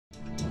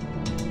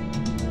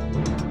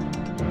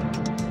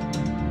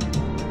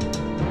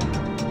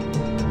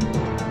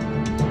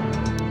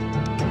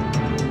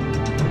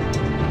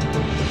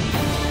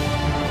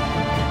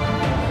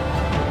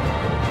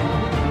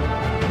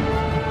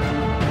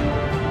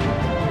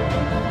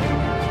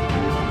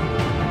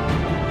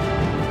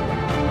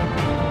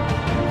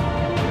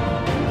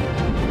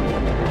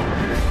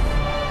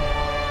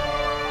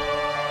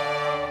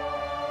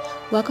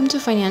Welcome to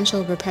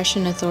Financial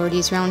Repression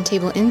Authority's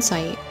Roundtable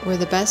Insight, where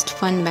the best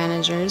fund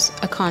managers,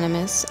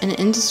 economists, and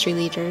industry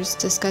leaders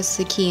discuss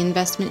the key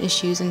investment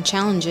issues and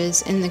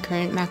challenges in the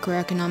current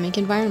macroeconomic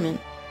environment.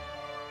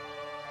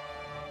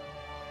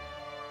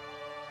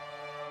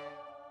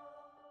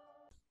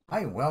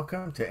 Hi,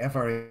 welcome to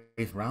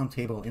FRA's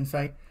Roundtable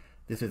Insight.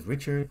 This is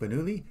Richard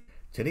Benuli.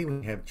 Today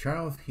we have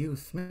Charles Hugh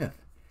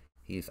Smith.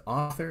 He's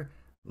author,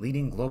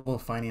 leading global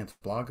finance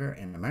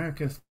blogger, and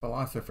America's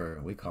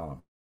philosopher, we call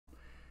him.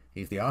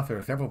 He's the author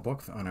of several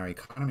books on our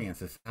economy and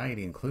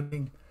society,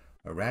 including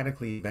A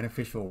Radically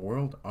Beneficial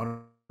World,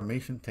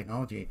 Automation,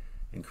 Technology,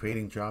 and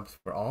Creating Jobs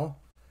for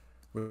All,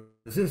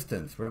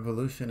 Resistance,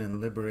 Revolution,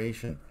 and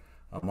Liberation,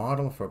 a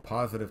Model for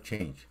Positive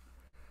Change,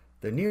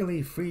 The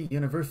Nearly Free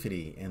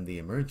University and the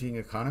Emerging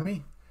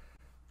Economy,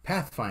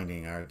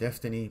 Pathfinding Our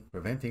Destiny,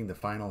 Preventing the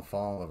Final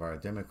Fall of Our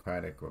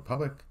Democratic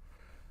Republic,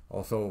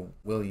 also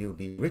Will You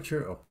Be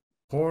Richer or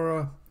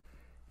Poorer,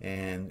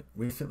 and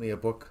recently a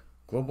book,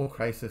 Global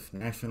Crisis,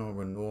 National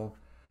Renewal,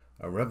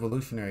 a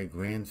Revolutionary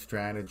Grand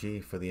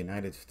Strategy for the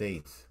United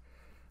States.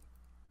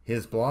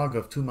 His blog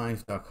of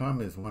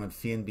twominds.com is one of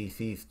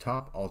CNBC's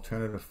top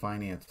alternative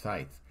finance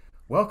sites.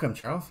 Welcome,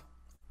 Charles.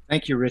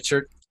 Thank you,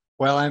 Richard.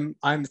 Well,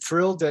 I'm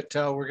thrilled that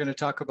we're going to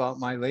talk about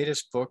my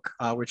latest book,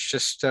 which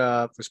just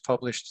was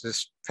published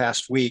this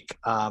past week,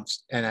 and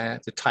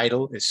the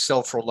title is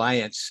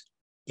Self-Reliance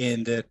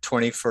in the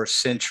 21st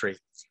Century.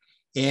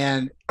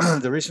 And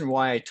the reason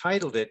why I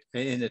titled it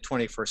in the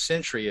 21st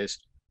Century is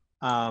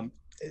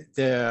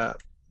the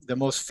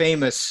most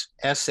famous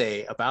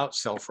essay about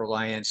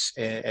self-reliance,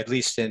 at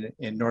least in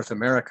North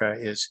America,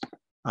 is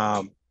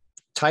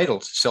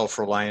titled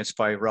Self-Reliance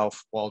by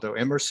Ralph Waldo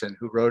Emerson,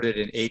 who wrote it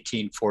in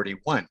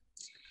 1841.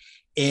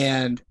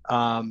 And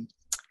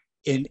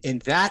in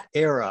that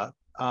era,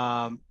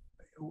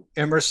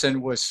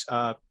 Emerson was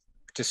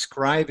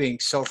describing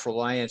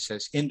self-reliance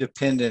as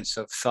independence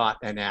of thought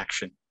and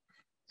action.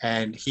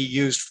 And he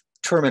used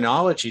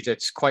terminology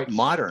that's quite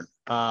modern,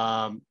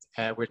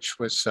 which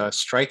was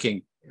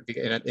striking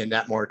in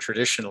that more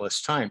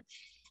traditionalist time.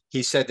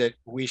 He said that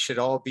we should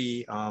all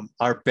be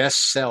our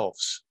best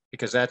selves,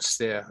 because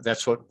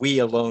that's what we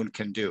alone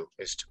can do,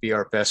 is to be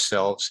our best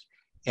selves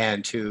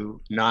and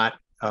to not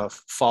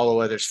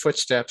follow others'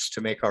 footsteps, to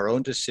make our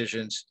own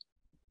decisions.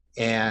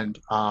 And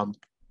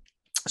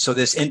so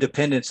this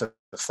independence of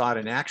thought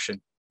and action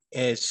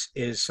is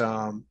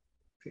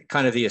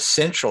kind of the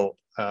essential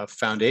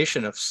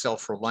foundation of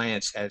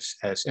self-reliance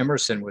as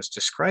Emerson was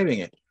describing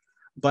it.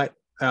 But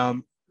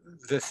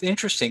the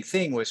interesting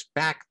thing was,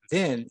 back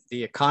then,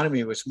 the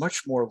economy was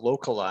much more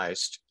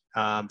localized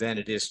than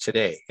it is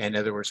today. In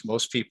other words,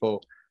 most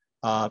people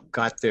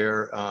got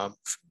their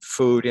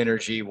food,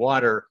 energy,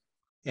 water,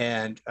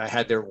 and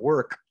had their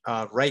work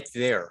right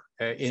there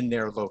in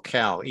their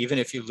locale. Even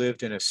if you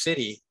lived in a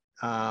city,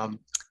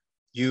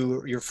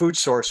 your food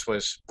source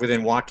was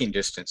within walking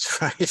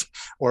distance, right?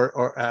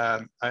 or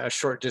a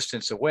short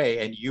distance away,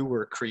 and you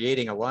were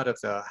creating a lot of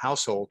the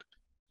household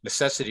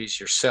necessities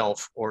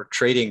yourself or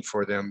trading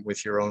for them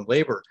with your own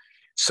labor.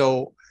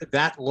 So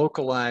that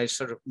localized,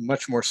 sort of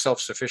much more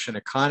self-sufficient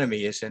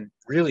economy is in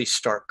really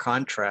stark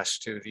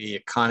contrast to the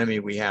economy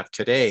we have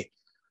today,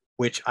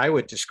 which I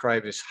would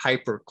describe as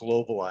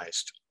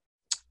hyper-globalized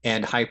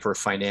and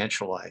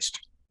hyper-financialized,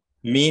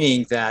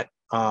 meaning that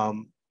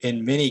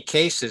in many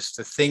cases,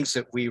 the things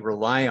that we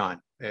rely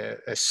on,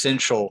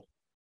 essential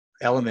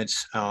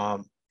elements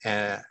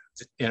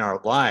in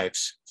our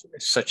lives,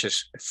 such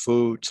as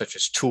food, such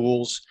as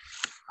tools,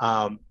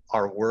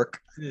 our work,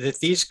 that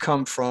these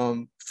come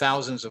from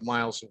thousands of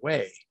miles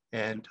away.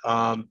 And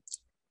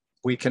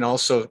we can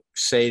also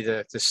say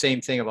that the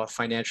same thing about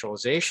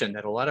financialization,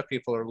 that a lot of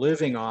people are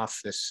living off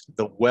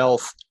the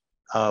wealth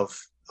of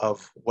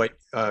what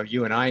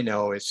you and I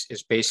know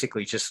is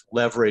basically just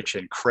leverage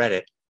and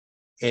credit.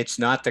 It's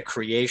not the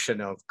creation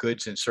of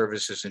goods and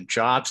services and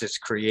jobs that's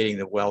creating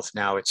the wealth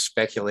now. It's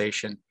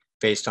speculation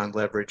based on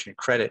leverage and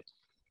credit,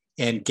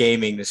 and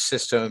gaming the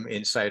system,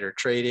 insider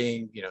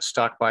trading,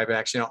 stock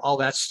buybacks, all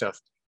that stuff.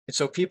 And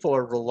so people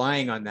are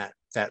relying on that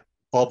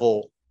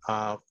bubble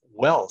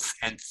wealth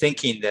and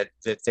thinking that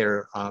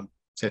they're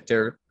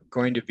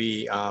going to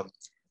be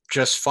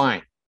just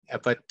fine.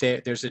 But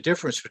there's a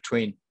difference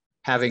between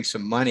having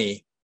some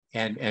money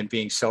and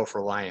being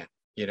self-reliant.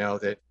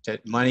 That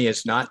money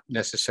is not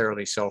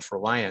necessarily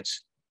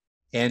self-reliance.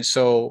 And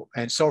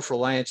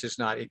self-reliance is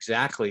not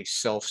exactly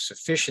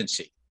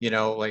self-sufficiency.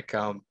 Like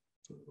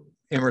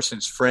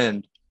Emerson's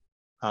friend,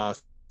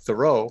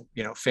 Thoreau,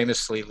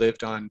 famously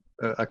lived on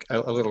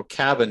a little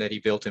cabin that he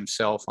built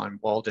himself on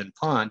Walden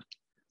Pond,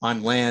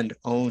 on land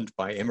owned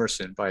by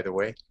Emerson, by the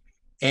way.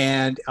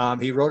 And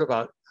he wrote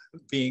about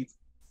being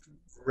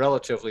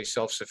relatively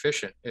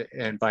self-sufficient,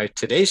 and by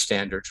today's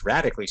standards,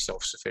 radically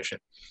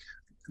self-sufficient.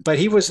 But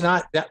he was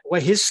not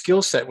his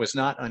skill set was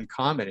not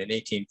uncommon in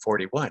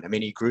 1841. I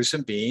mean, he grew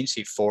some beans,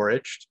 he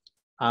foraged,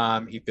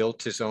 he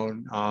built his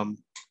own,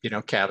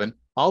 cabin.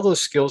 All those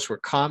skills were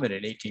common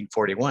in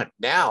 1841.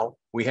 Now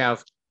we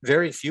have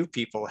very few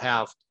people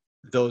have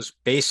those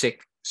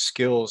basic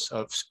skills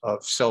of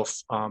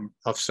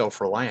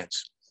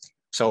self-reliance.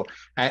 So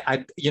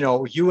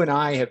you and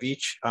I have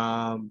each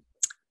are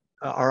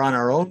on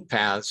our own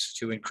paths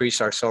to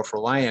increase our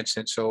self-reliance.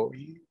 And so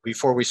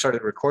before we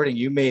started recording,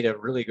 you made a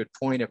really good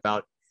point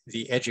about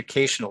the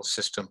educational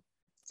system,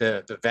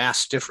 the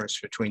vast difference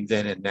between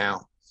then and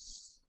now.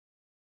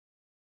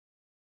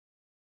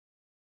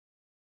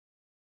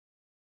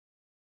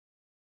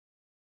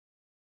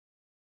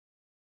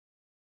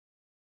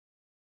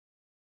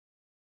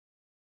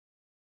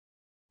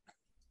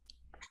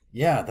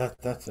 Yeah,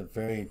 that's a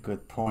very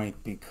good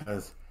point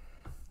because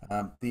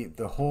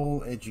the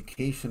whole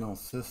educational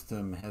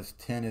system has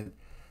tended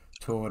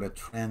toward a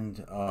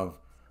trend of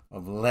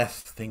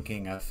less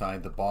thinking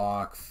outside the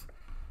box,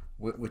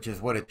 which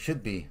is what it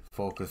should be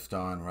focused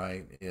on,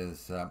 right?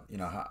 Is you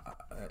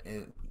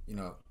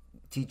know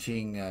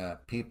teaching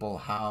people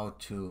how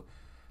to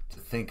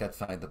think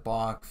outside the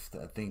box,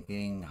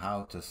 thinking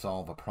how to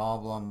solve a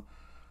problem,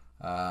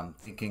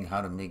 thinking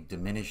how to make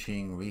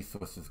diminishing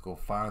resources go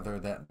farther.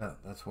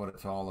 That's what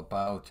it's all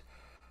about.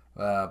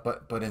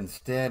 But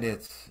instead,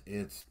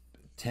 it's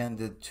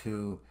tended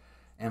to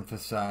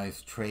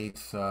emphasize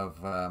traits of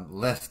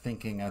less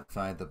thinking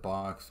outside the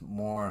box,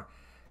 more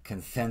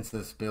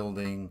consensus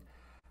building,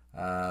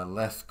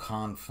 less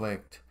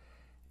conflict,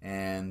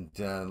 and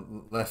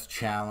less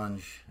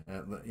challenge.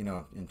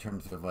 In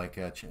terms of like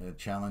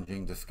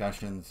challenging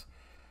discussions.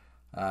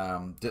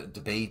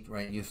 Debate,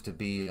 right, used to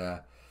be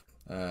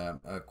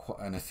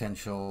an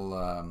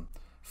essential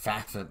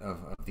facet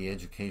of the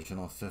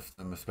educational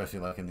system, especially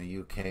like in the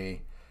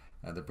UK,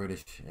 the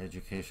British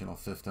educational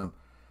system.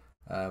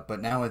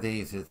 But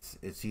nowadays,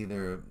 it's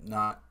either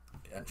not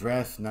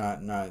addressed,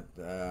 not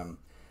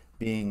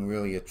being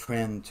really a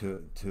trend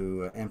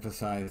to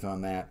emphasize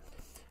on that,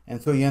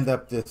 and so you end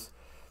up this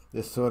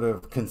sort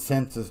of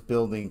consensus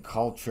building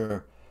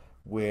culture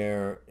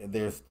where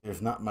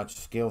there's not much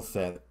skill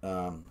set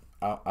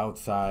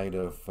outside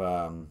of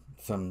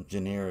some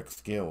generic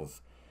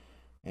skills,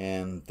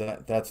 and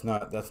that's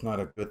not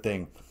a good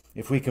thing.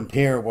 If we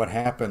compare what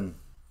happened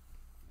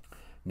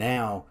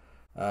now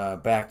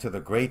back to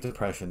the Great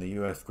Depression, the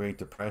U.S. Great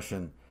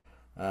Depression,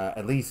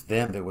 at least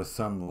then there was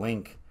some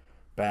link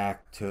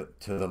back to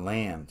the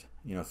land.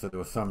 So there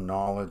was some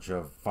knowledge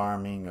of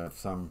farming, of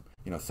some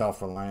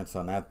self-reliance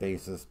on that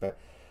basis, but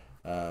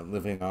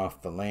living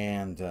off the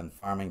land and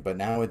farming. But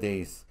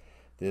nowadays,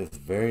 there's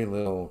very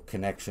little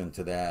connection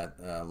to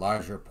that.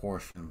 Larger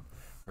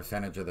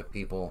percentage of the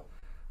people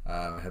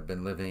have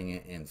been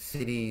living in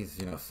cities.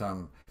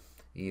 Some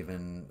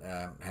even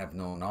have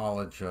no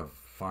knowledge of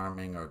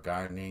farming or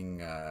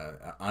gardening,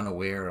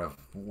 unaware of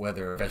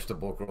whether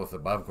vegetable growth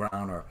above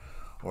ground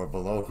or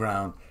below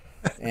ground.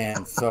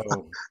 And so,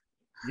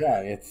 yeah,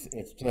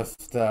 it's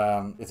just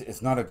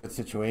it's not a good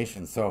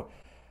situation.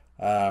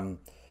 Um,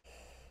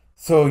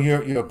 so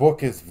your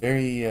book is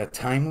very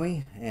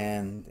timely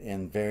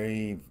and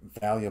very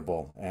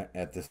valuable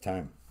at this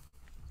time.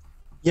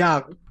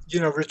 Yeah,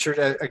 Richard,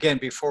 again,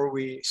 before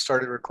we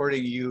started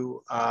recording,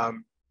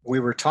 we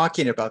were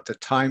talking about the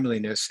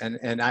timeliness, and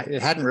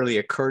it hadn't really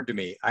occurred to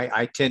me.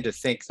 I tend to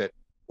think that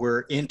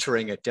we're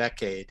entering a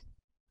decade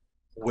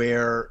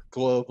where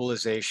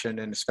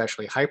globalization, and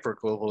especially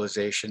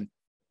hyperglobalization,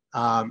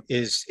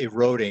 is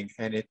eroding,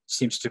 and it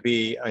seems to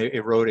be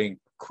eroding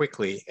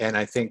quickly. And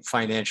I think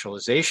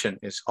financialization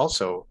is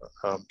also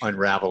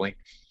unraveling.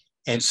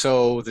 And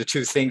so the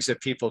two things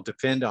that people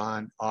depend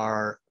on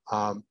are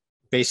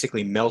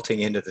basically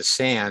melting into the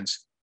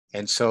sands.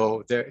 And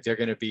so they're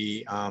going to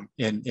be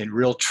in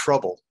real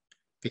trouble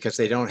because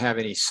they don't have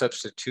any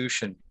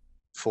substitution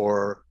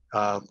for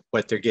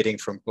what they're getting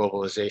from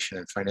globalization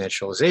and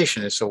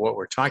financialization. And so what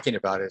we're talking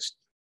about is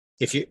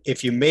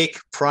if you make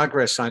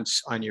progress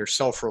on your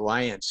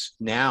self-reliance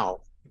now,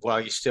 while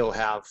you still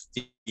have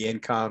the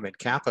income and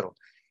capital,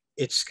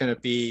 it's going to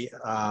be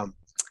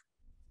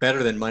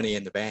better than money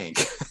in the bank.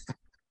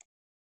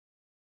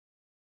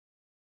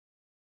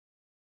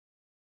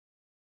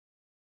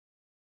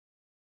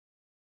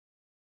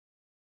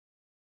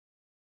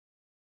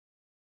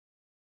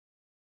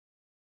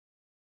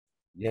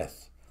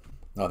 Yes.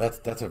 No,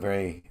 that's a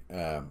very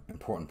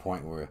important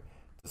point we're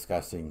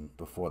discussing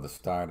before the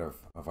start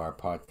of our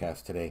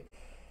podcast today.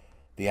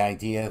 The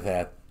idea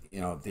that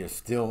there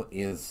still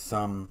is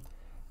some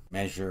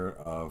measure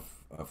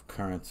of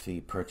currency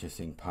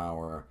purchasing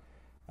power.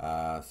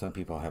 Some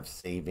people have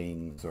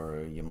savings,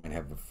 or you might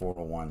have a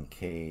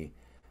 401k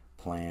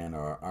plan,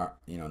 or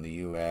in the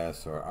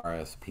U.S. or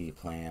RSP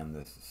plan,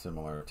 this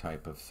similar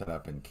type of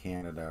setup in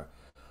Canada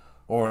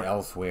or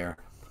elsewhere.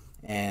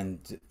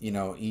 And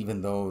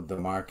even though the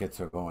markets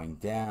are going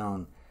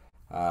down,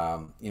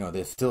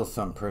 there's still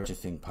some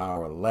purchasing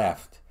power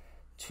left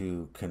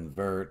to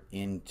convert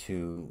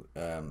into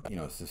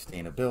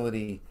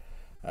sustainability,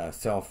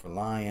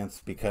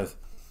 self-reliance. Because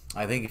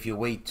I think if you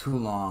wait too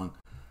long,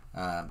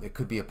 it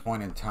could be a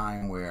point in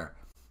time where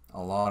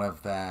a lot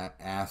of that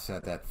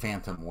asset, that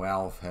phantom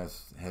wealth,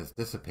 has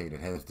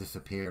dissipated, has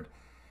disappeared,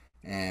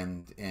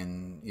 and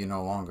you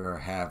no longer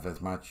have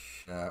as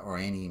much or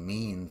any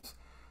means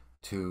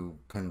to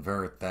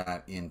convert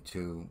that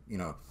into,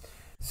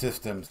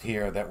 systems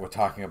here that we're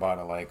talking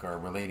about, like are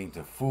relating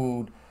to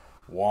food,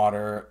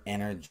 water,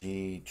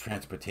 energy,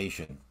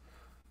 transportation,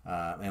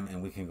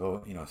 and we can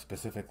go,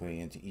 specifically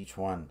into each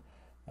one.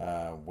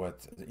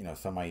 What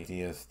some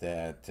ideas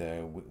that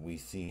we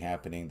see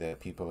happening that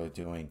people are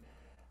doing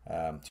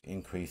to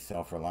increase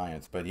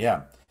self-reliance. But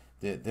yeah,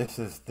 this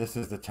is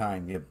the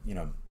time.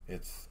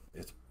 It's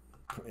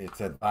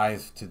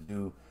advised to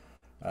do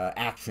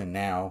action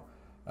now,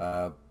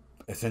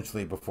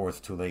 essentially before it's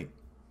too late.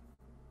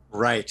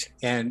 Right.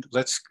 And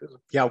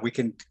yeah, we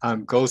can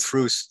go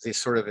through the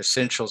sort of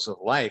essentials of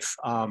life.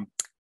 But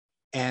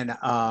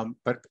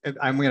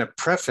I'm going to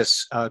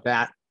preface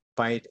that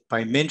by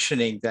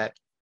mentioning that,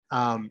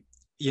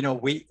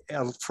 we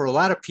for a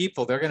lot of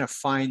people, they're going to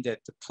find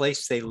that the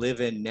place they live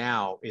in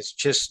now is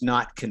just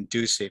not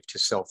conducive to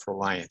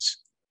self-reliance.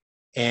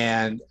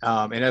 And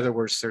in other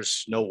words,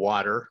 there's no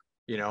water,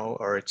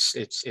 or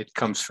it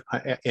comes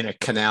in a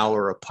canal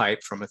or a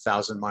pipe from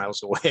 1,000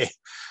 miles away,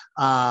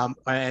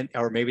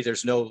 or maybe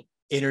there's no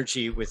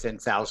energy within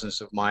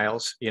thousands of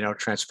miles,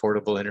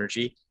 transportable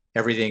energy.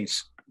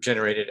 Everything's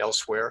generated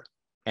elsewhere,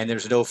 and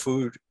there's no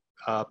food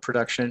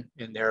production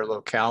in their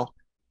locale.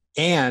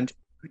 And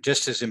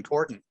just as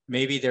important,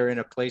 maybe they're in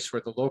a place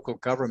where the local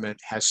government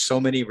has so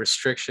many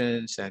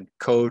restrictions and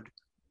codes,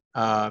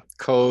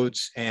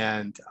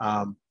 and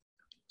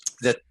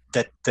that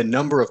the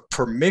number of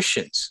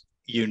permissions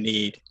you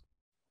need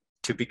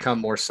to become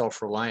more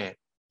self-reliant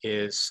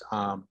is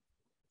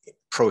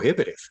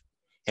prohibitive.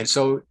 And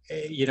so,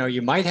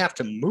 you might have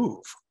to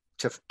move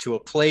to a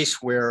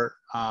place where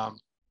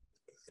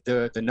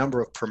the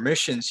number of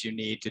permissions you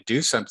need to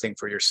do something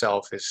for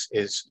yourself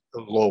is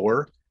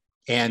lower,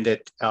 and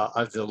that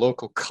the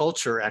local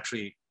culture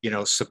actually,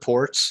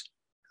 supports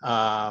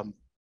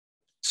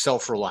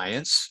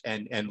self-reliance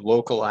and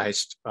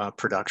localized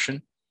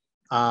production.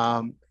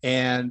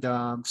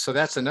 So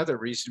that's another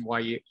reason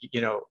why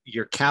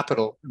your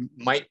capital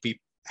might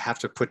have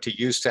to put to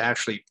use to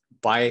actually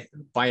buy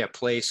a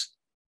place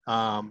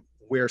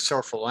where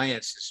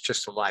self-reliance is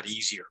just a lot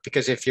easier.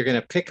 Because if you're going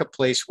to pick a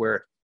place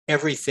where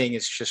everything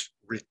is just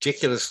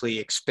ridiculously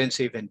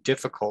expensive and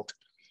difficult,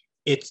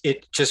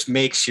 it just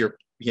makes your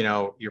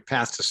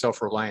path to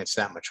self-reliance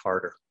that much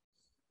harder.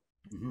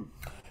 Mm-hmm.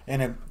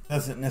 And it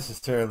doesn't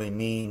necessarily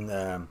mean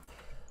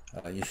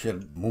you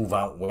should move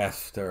out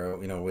west, or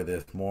where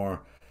there's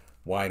more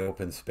wide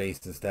open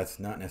spaces. That's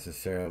not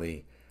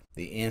necessarily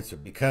the answer,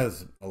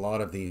 because a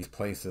lot of these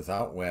places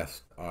out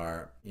west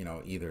are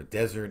either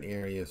desert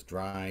areas,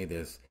 dry.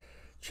 There's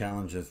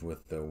challenges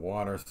with the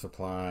water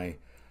supply,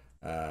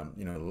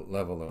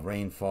 level of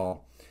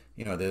rainfall.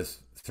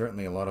 There's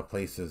certainly a lot of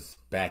places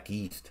back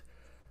east,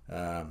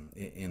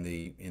 in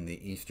the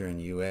eastern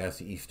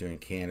U.S., eastern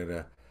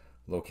Canada,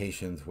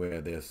 locations where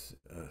there's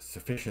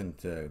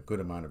sufficient good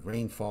amount of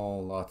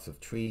rainfall, lots of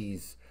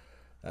trees.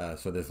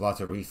 So there's lots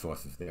of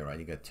resources there, right?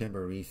 You got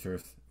timber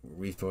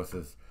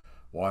resources,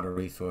 water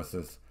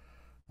resources,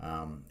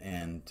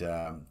 and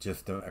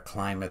just a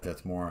climate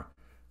that's more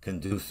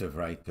conducive,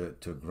 right,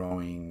 to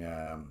growing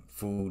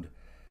food,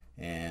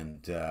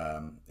 and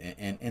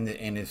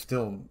it's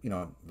still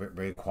very,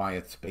 very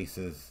quiet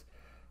spaces,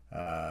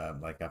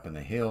 like up in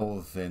the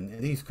hills,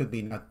 and these could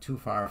be not too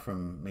far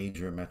from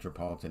major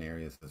metropolitan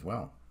areas as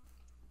well.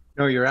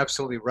 No, you're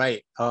absolutely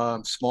right.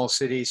 Small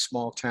cities,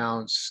 small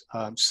towns,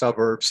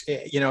 suburbs.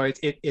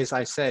 As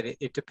I said,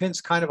 it depends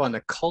kind of on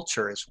the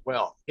culture as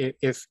well.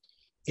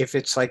 If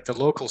it's like the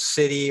local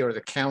city or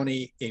the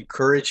county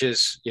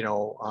encourages,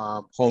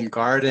 home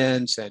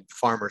gardens and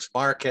farmers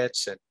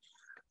markets, and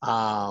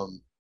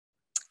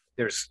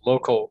there's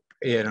local,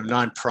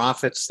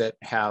 nonprofits that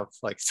have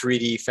like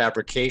 3D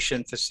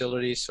fabrication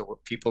facilities, so where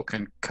people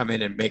can come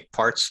in and make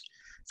parts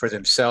for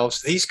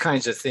themselves. These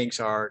kinds of things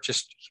are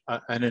just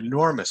an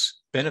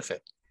enormous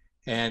benefit.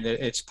 And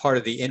it's part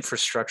of the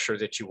infrastructure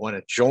that you want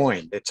to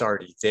join that's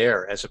already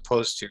there, as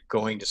opposed to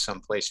going to some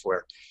place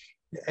where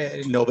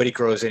nobody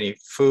grows any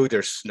food,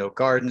 there's no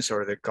gardens,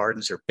 or the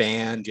gardens are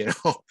banned,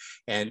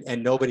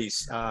 and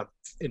nobody's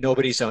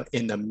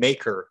in the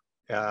maker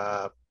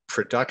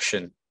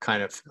production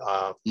kind of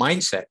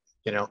mindset,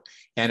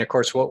 and of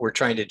course what we're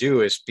trying to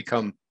do is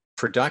become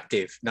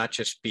productive, not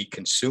just be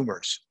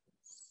consumers.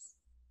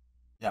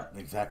 Yeah,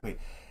 exactly.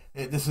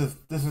 This is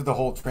the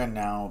whole trend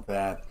now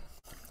that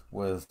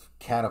was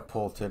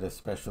catapulted,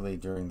 especially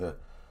during the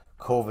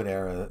COVID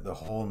era, the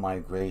whole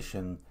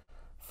migration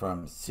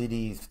from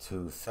cities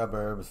to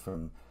suburbs,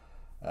 from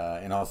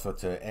and also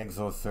to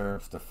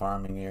exoserves, to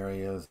farming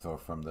areas, or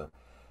from the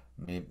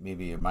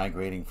maybe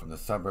migrating from the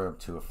suburb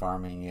to a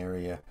farming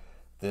area.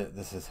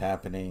 This is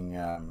happening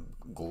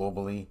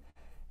globally,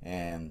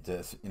 and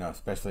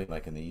especially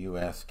like in the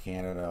U.S.,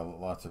 Canada,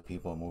 lots of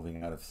people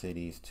moving out of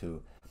cities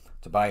to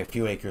buy a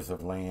few acres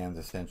of land.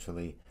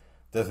 Essentially,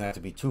 doesn't have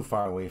to be too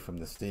far away from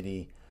the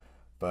city,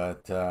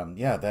 but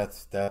yeah,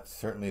 that's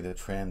certainly the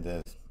trend,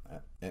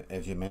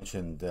 as you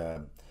mentioned.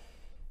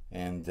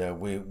 and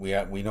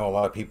we know a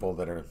lot of people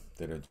that are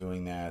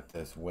doing that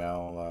as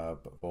well.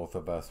 Both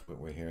of us,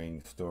 we're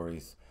hearing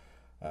stories.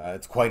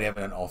 It's quite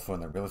evident also in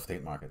the real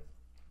estate market.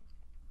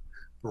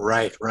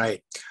 Right,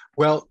 right.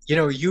 Well,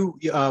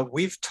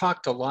 we've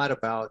talked a lot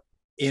about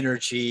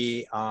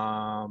energy,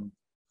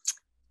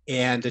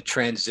 and the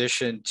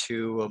transition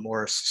to a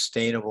more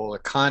sustainable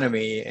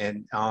economy.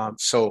 And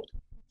so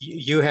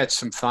you had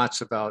some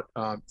thoughts about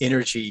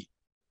energy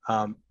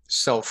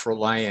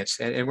self-reliance.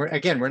 And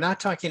we're not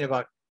talking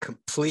about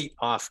complete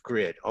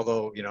off-grid,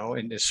 although,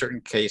 in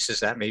certain cases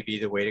that may be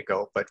the way to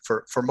go. But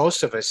for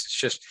most of us, it's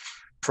just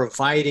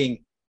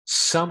providing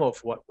some of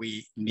what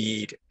we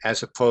need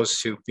as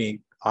opposed to being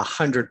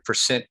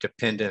 100%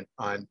 dependent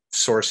on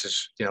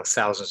sources,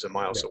 thousands of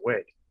miles Yeah.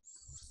 away.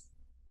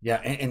 Yeah,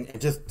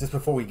 and just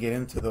before we get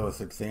into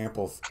those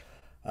examples,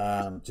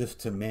 just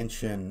to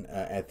mention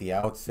at the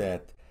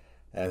outset,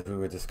 as we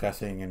were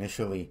discussing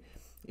initially,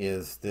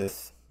 is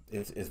this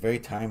is very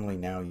timely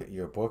now.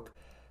 Your book,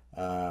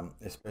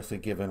 especially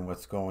given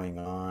what's going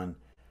on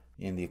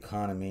in the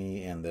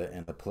economy and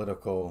the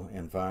political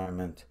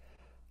environment.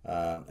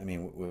 I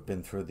mean, we've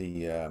been through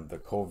the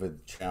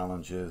COVID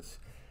challenges,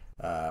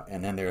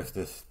 and then there's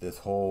this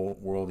whole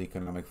World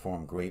Economic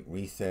Forum Great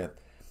Reset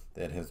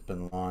that has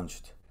been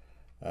launched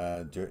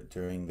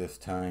during this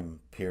time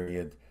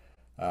period,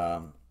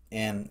 and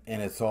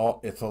a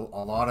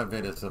lot of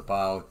it is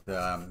about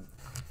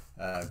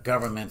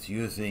governments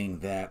using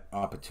that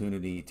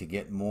opportunity to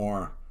get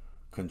more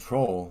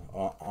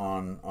control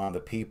on the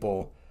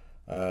people,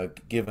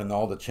 given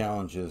all the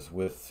challenges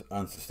with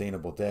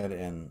unsustainable debt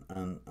and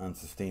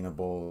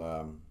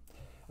unsustainable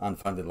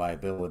unfunded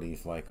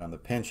liabilities, like on the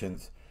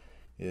pensions,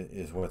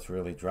 is what's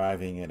really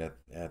driving it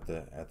at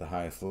the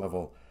highest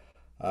level.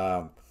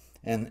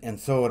 And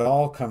so it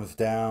all comes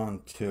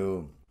down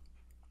to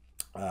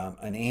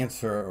an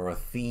answer or a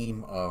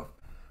theme of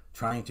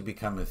trying to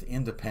become as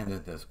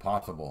independent as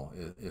possible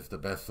is the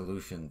best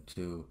solution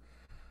to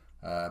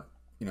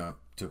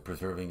to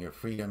preserving your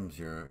freedoms,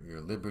 your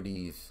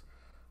liberties,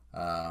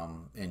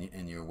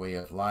 and your way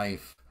of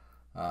life.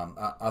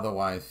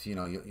 Otherwise,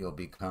 you'll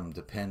become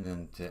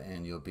dependent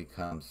and you'll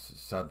become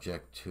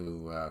subject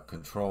to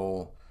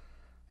control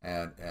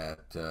at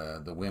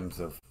the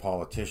whims of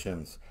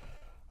politicians.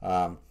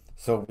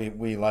 So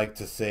we like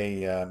to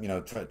say,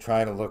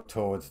 try to look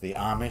towards the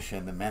Amish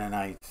and the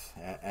Mennonites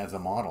as a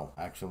model,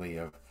 actually.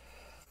 Of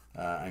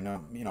I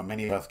know,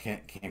 many of us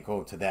can't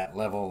go to that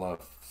level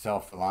of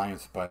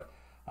self-reliance, but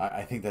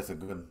I think that's a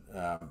good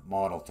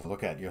model to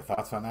look at. Your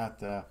thoughts on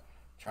that,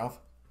 Charles?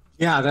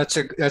 Yeah,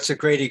 that's a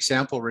great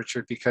example,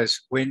 Richard,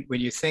 because when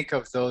you think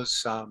of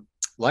those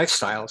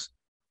lifestyles,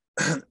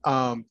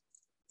 um,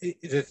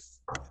 the,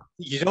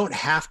 you don't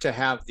have to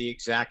have the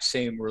exact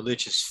same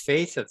religious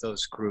faith of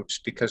those groups,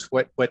 because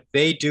what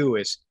they do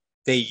is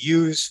they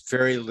use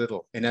very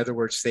little. In other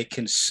words, they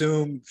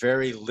consume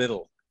very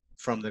little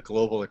from the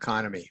global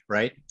economy,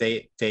 right?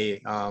 They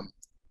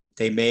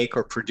make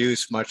or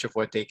produce much of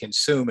what they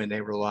consume, and they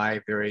rely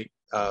very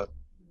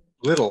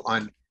little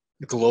on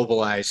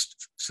globalized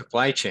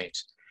supply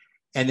chains.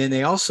 And then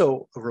they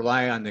also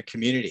rely on the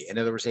community. In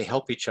other words, they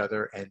help each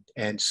other,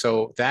 and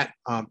so that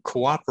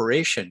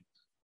cooperation.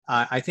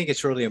 I think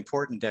it's really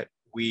important that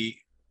we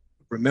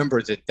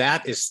remember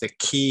that is the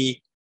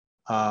key,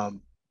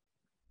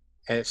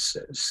 as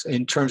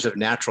in terms of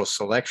natural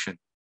selection.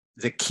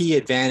 The key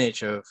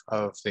advantage of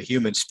the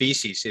human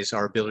species is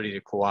our ability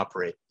to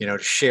cooperate, to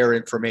share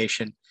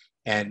information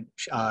and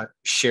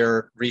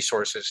share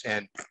resources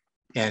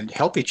and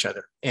help each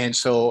other. And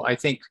so I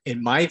think,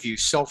 in my view,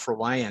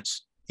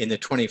 self-reliance in the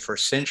 21st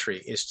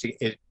century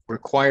it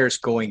requires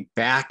going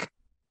back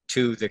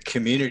to the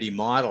community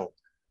model,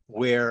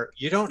 where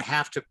you don't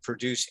have to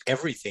produce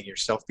everything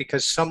yourself,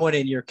 because someone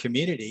in your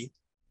community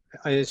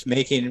is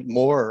making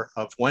more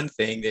of one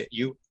thing that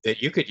you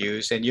could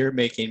use, and you're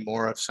making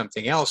more of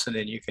something else, and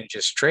then you can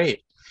just trade.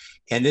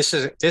 And this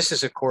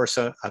is of course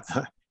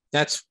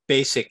that's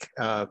basic,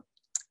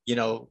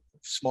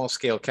 small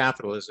scale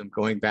capitalism,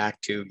 going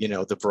back to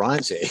the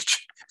Bronze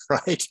Age,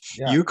 right?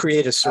 Yeah. You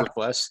create a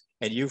surplus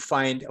and you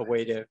find a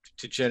way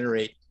to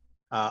generate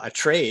a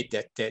trade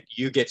that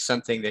you get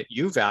something that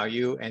you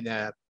value, and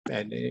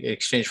in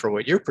exchange for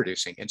what you're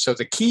producing. And so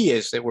the key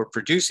is that we're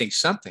producing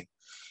something,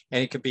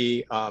 and it can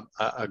be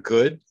a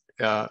good,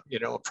 a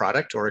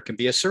product, or it can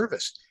be a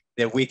service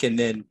that we can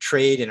then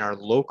trade in our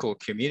local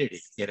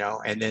community,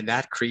 and then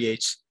that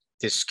creates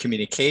this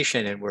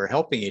communication, and we're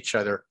helping each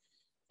other,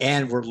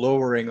 and we're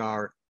lowering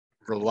our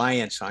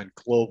reliance on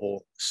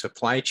global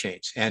supply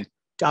chains. And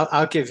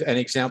I'll give an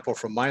example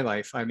from my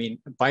life. I mean,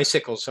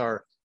 bicycles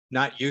are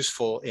not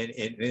useful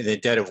in the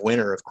dead of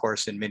winter, of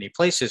course, in many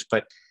places,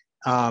 but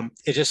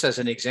it just as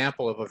an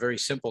example of a very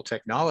simple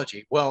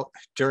technology. Well,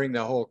 during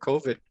the whole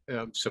COVID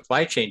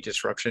supply chain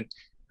disruption,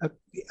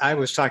 I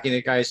was talking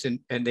to guys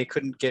and they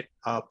couldn't get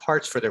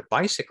parts for their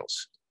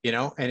bicycles. In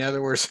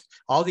other words,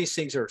 all these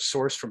things are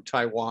sourced from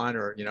Taiwan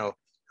or,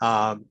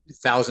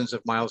 thousands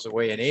of miles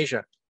away in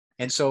Asia.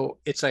 And so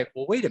it's like,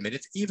 well, wait a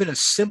minute, even a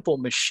simple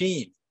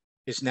machine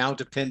is now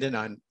dependent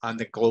on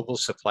the global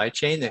supply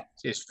chain that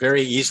is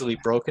very easily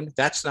broken.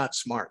 That's not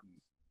smart.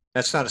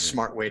 That's not a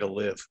smart way to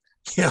live.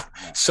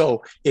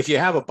 So if you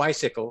have a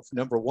bicycle,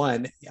 number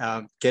one,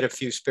 get a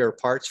few spare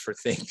parts for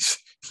things,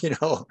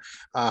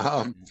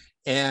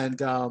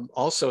 and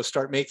also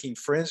start making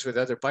friends with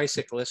other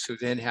bicyclists who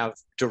then have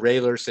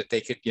derailleurs that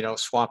they could,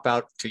 swap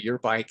out to your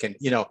bike. And,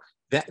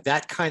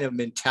 that kind of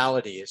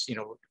mentality is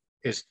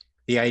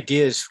the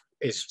idea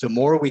is the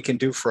more we can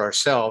do for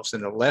ourselves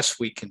and the less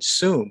we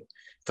consume,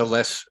 the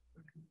less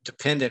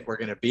dependent we're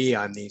going to be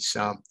on these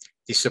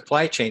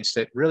supply chains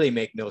that really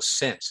make no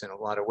sense in a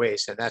lot of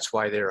ways, and that's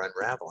why they're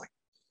unraveling.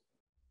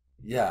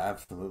 Yeah,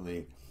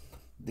 absolutely.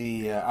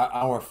 The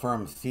our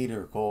firm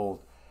Cedar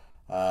Gold,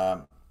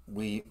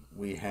 we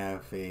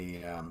have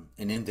an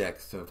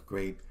index of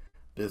great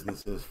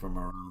businesses from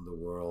around the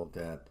world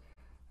that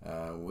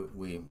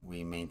we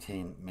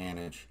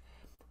manage,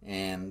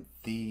 and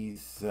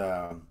these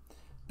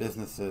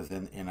businesses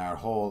in our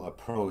whole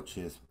approach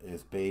is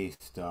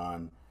based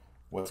on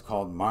what's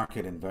called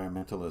market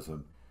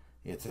environmentalism.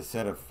 It's a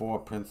set of 4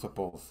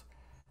 principles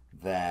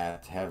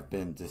that have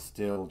been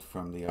distilled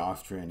from the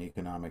Austrian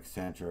Economic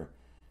Center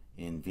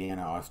in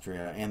Vienna,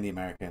 Austria, and the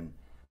American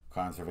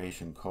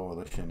Conservation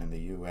Coalition in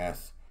the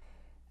U.S.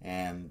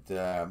 And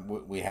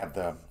we have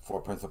the 4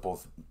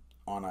 principles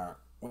on our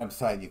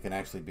website. You can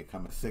actually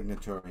become a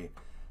signatory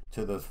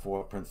to those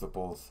 4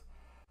 principles.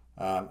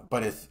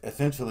 But it's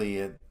essentially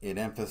it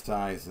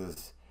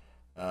emphasizes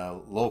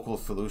local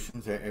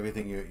solutions.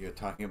 Everything you're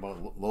talking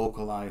about,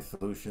 localized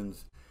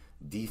solutions,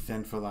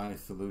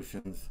 decentralized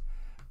solutions,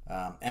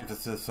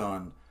 emphasis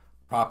on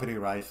property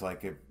rights,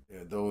 like if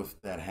those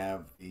that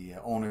have the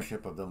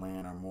ownership of the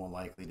land are more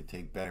likely to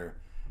take better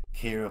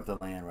care of the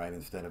land, right,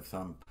 instead of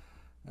some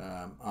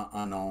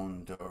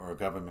unowned or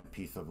government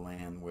piece of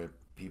land where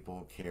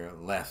people care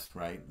less,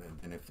 right,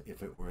 than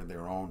if it were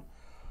their own.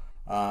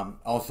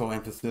 Also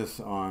emphasis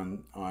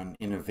on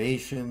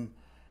innovation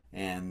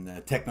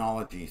and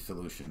technology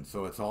solutions.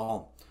 So it's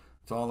all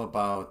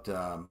about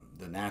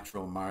the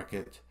natural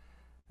market,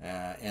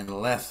 and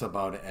less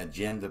about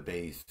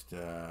agenda-based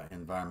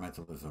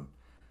environmentalism.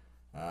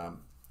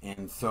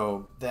 And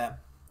so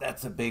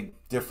that's a big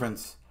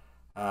difference,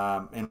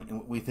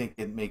 and we think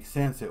it makes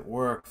sense. It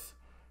works,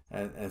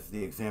 as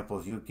the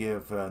examples you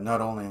give,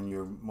 not only in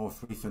your most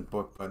recent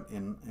book, but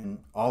in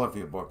all of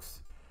your books.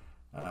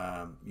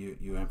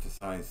 You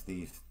emphasize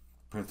these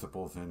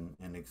principles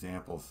and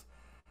examples.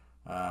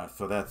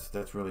 So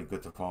that's really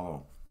good to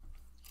follow.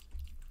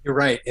 You're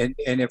right, and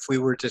if we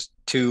were just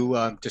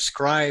to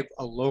describe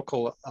a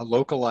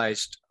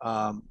localized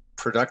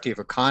productive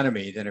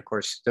economy, then of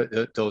course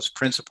those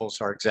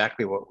principles are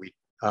exactly what we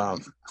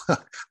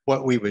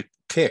what we would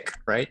pick,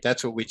 right?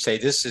 That's what we'd say.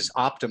 This is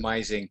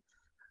optimizing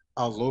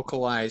a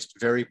localized,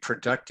 very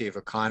productive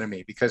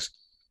economy, because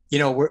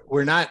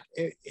we're not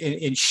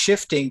in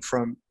shifting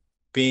from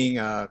being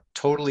a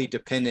totally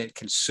dependent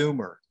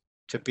consumer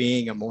to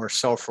being a more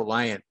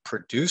self-reliant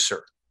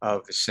producer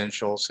of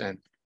essentials and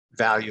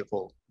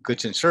valuable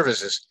goods and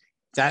services.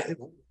 That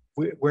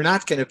we're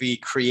not going to be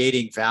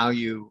creating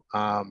value,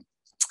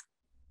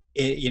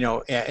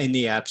 in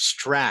the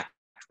abstract.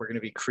 We're going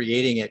to be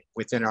creating it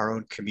within our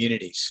own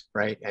communities,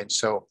 right? And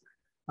so,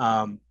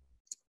 and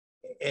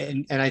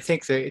I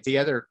think the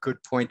other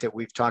good point that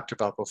we've talked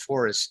about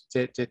before is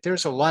that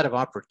there's a lot of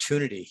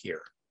opportunity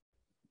here.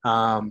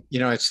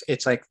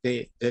 It's like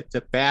the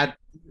bad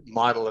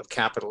model of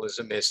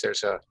capitalism is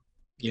there's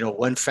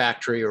one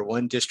factory or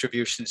one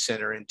distribution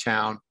center in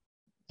town,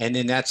 and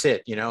then that's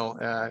it.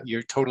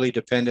 You're totally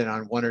dependent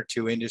on 1 or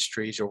 2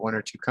 industries or 1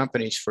 or 2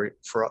 companies for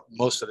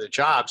most of the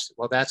jobs.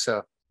 Well, that's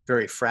a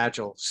very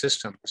fragile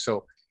system.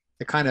 So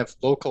the kind of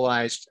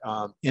localized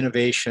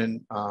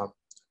innovation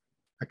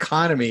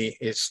economy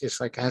is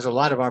like has a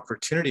lot of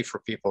opportunity for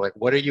people. Like,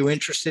 what are you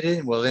interested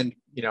in? Well, then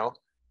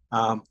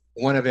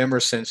one of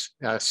Emerson's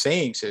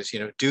sayings is,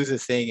 do the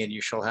thing and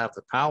you shall have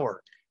the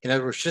power. In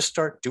other words, just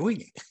start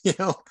doing it.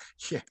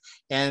 Yeah.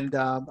 And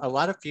a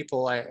lot of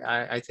people,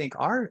 I think,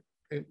 are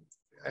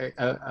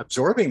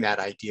absorbing that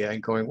idea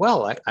and going,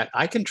 well,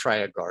 I can try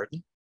a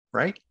garden,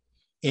 right?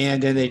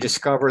 And then they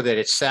discover that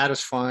it's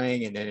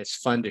satisfying, and then it's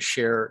fun to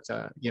share,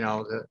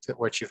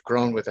 what you've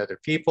grown with other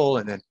people.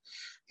 And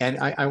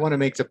I want to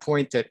make the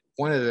point that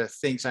one of the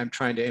things I'm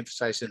trying to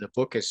emphasize in the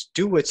book is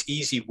do what's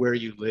easy where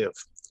you live.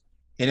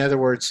 In other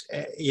words,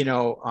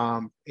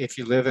 if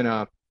you live in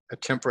a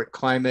temperate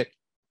climate,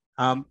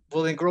 well,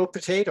 then grow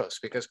potatoes,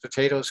 because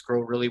potatoes grow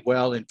really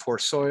well in poor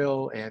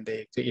soil, and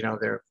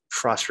they're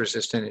frost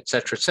resistant, et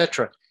cetera, et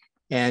cetera.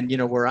 And,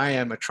 where I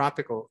am, a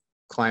tropical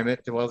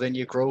climate, well, then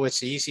you grow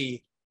what's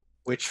easy,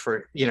 which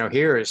for,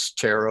 here is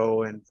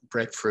taro and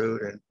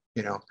breadfruit and,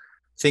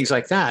 things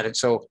like that. And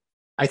so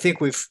I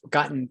think we've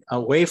gotten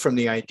away from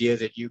the idea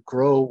that you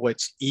grow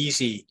what's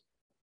easy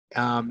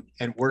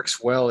and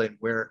works well in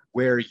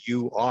where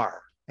you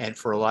are. And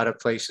for a lot of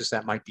places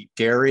that might be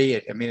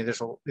dairy. I mean,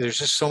 there's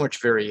just so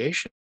much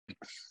variation.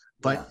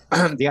 But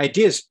the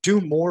idea is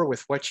do more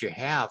with what you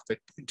have, but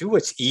do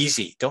what's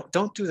easy.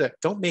 Don't do that.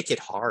 Don't make it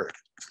hard.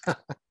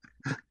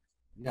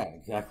 Yeah,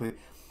 exactly.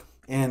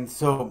 And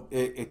so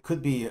it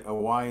could be a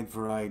wide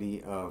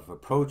variety of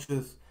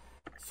approaches,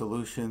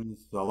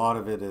 solutions. A lot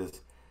of it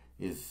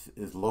is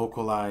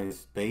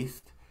localized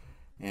based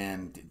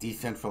and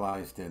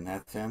decentralized in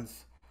that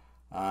sense.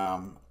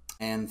 Um,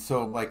 and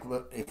so, like,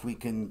 look, if we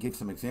can give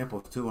some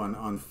examples too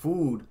on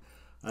food,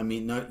 I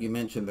mean, not you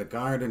mentioned the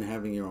garden,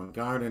 having your own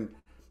garden.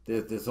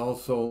 There's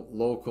also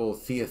local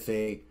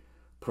CSA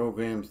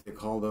programs, they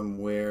call them,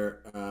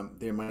 where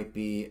there might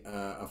be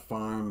a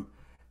farm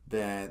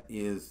that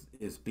is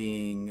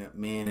being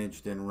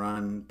managed and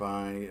run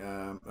by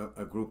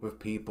a group of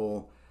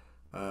people,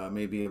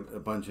 maybe a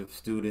bunch of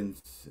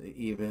students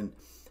even,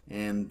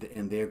 and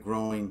they're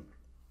growing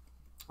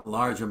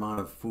large amount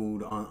of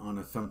food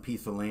on some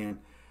piece of land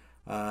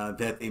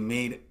that they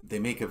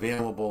make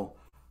available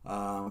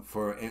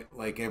for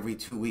like every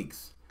 2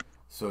 weeks.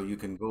 So you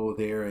can go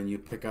there and you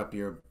pick up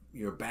your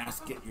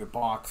basket, your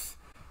box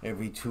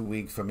every 2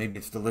 weeks, or maybe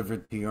it's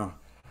delivered to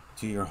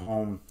your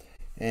home.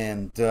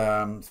 And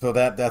so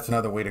that's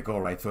another way to go,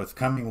 right? So it's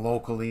coming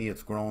locally,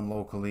 it's grown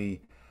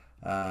locally,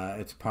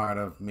 it's part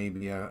of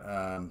maybe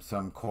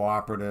some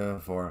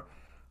cooperative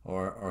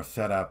or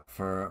set up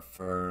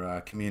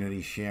for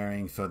community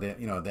sharing. So that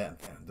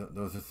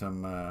those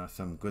are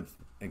some good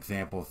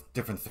examples,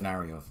 different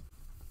scenarios.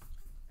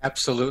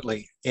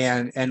 Absolutely.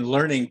 And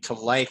learning to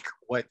like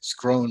what's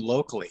grown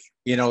locally.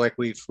 Like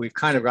we've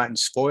kind of gotten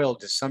spoiled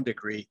to some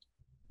degree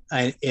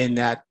in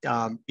that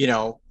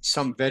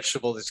some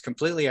vegetable that's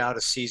completely out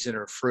of season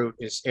or fruit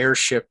is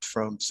airshipped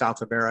from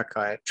South America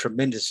at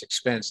tremendous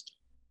expense.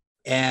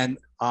 And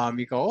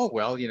you go, oh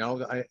well,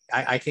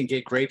 I can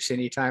get grapes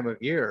any time of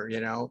year,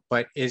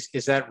 but is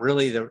that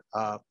really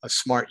a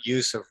smart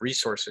use of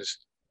resources?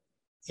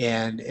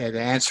 And the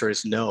answer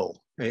is no.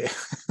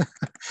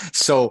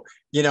 So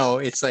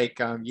it's like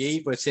you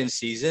eat what's in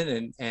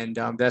season, and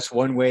that's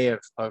one way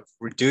of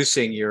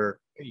reducing your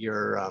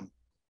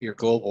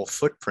global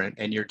footprint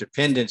and your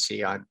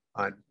dependency on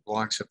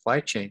long supply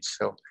chains.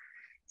 So,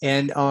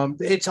 and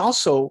it's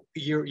also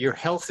your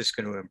health is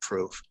going to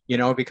improve,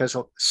 because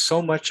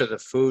so much of the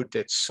food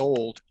that's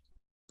sold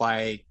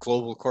by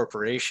global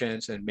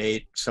corporations and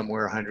made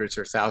somewhere hundreds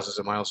or thousands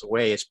of miles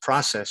away is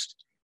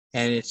processed,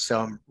 and it's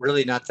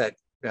really not that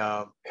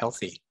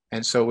healthy.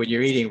 And so when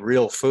you're eating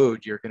real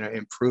food, you're going to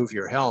improve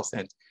your health.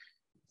 And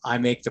I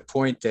make the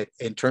point that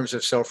in terms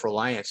of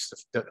self-reliance,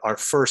 our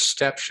first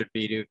step should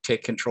be to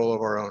take control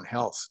of our own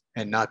health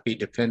and not be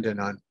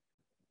dependent on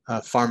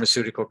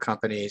pharmaceutical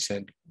companies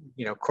and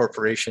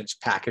corporations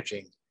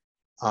packaging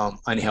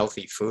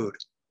unhealthy food.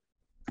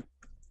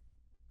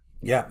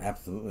 Yeah,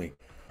 absolutely.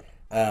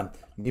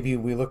 Maybe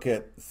we look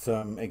at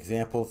some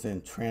examples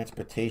in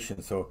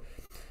transportation. So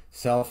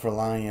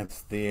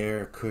self-reliance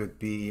there could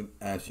be,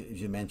 as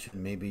you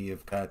mentioned, maybe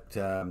you've got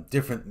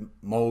different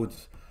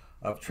modes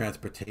of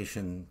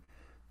transportation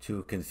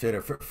to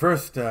consider.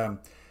 First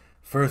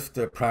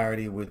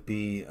priority would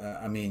be,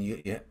 I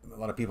mean, a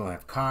lot of people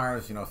have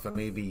cars, so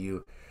maybe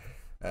you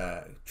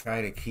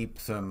try to keep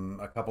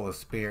a couple of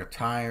spare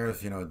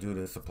tires, due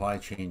to supply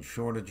chain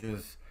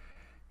shortages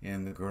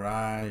in the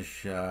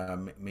garage.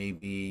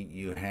 Maybe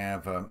you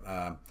have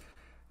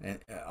an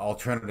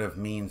alternative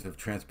means of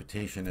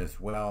transportation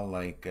as well,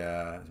 like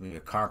maybe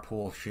a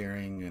carpool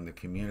sharing in the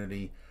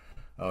community.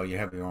 Oh, you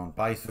have your own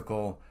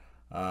bicycle,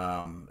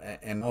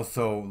 and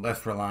also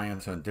less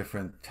reliance on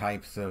different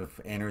types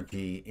of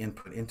energy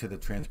input into the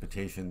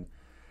transportation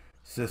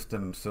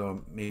system.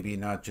 So maybe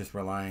not just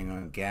relying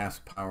on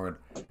gas-powered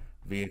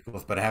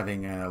vehicles, but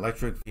having an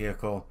electric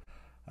vehicle,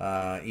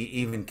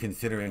 even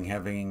considering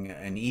having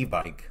an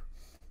e-bike.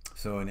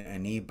 So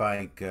an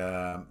e-bike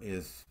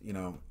is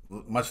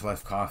much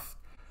less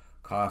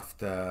cost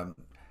than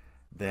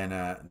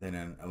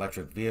an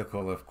electric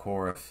vehicle, of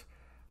course.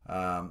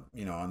 On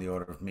the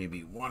order of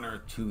maybe $1,000 or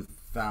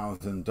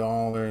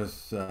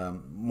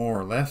 $2,000, more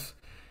or less.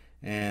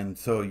 And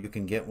so you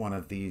can get one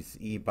of these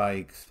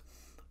e-bikes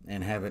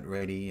and have it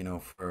ready,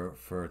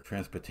 for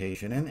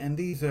transportation. And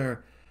these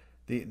are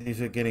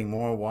getting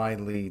more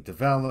widely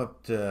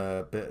developed,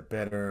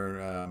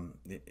 better,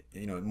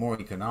 more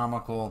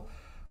economical.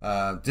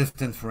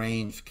 Distance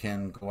range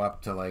can go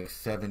up to like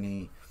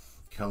 70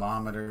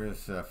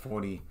 kilometers,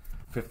 40,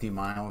 50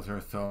 miles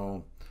or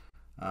so.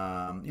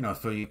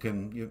 So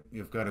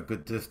you've got a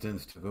good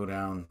distance to go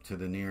down to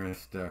the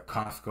nearest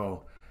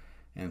Costco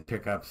and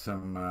pick up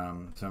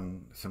some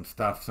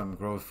stuff, some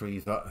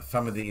groceries.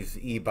 Some of these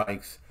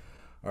e-bikes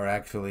are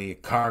actually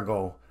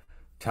cargo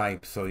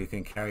type, so you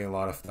can carry a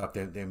lot of stuff.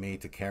 They're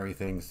made to carry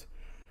things,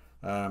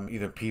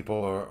 either people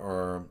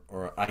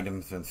or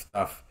items and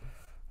stuff.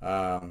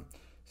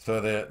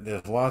 So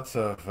there's lots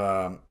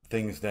of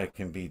things that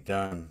can be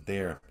done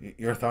there.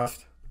 Your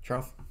thoughts,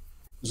 Charles?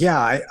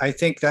 Yeah, I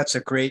think that's a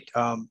great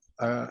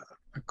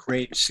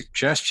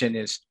suggestion.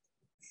 Is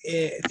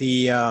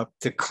the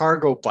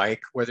cargo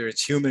bike, whether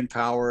it's human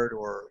powered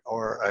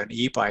or an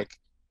e-bike,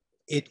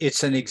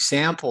 it's an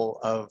example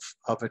of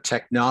a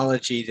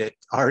technology that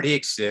already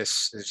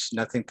exists. There's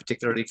nothing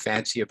particularly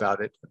fancy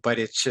about it, but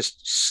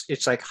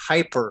it's like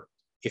hyper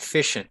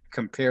efficient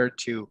compared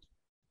to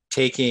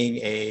taking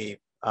a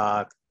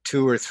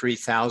 2 or 3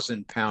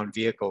 thousand pound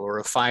vehicle or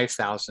a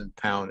 5,000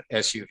 pound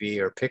SUV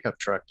or pickup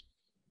truck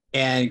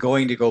and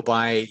going to go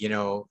buy,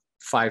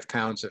 5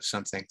 pounds of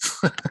something.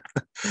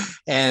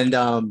 And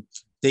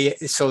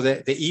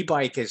the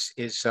e-bike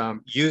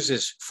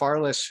uses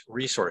far less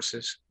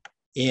resources.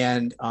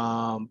 And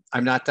I'm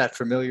not that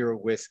familiar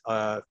with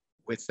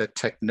the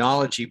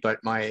technology,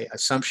 but my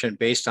assumption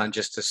based on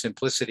just the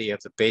simplicity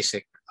of the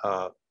basic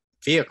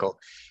vehicle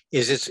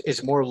is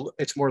it's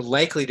more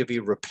likely to be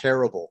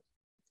repairable.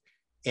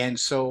 And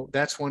so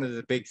that's one of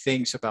the big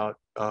things about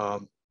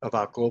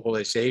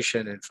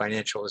globalization and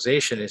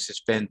financialization is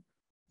it's been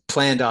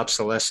planned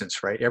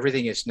obsolescence, right?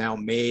 Everything is now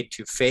made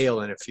to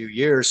fail in a few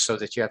years so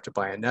that you have to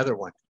buy another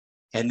one.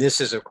 And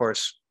this is, of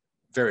course,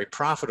 very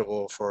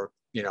profitable for,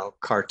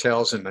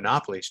 cartels and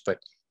monopolies, but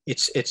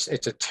it's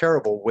a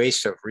terrible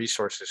waste of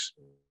resources,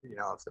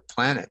 of the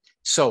planet.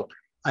 So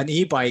an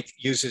e-bike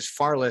uses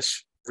far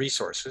less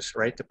resources,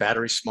 right? The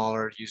battery's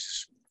smaller,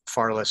 uses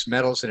far less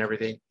metals and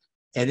everything.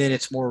 And then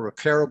it's more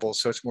repairable,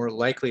 so it's more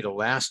likely to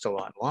last a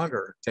lot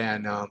longer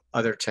than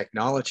other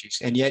technologies.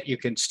 And yet you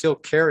can still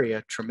carry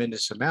a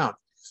tremendous amount.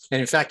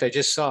 And in fact, I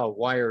just saw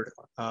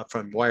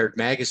from Wired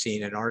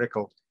Magazine, an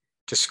article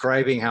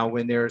describing how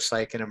when there's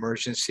like an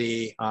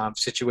emergency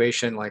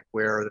situation, like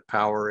where the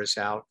power is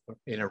out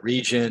in a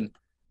region,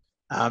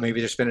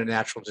 maybe there's been a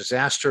natural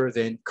disaster,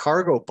 then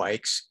cargo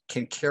bikes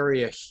can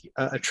carry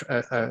a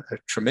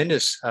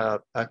tremendous,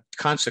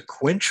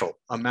 consequential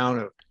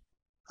amount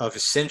of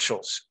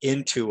essentials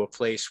into a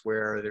place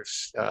where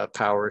there's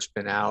power has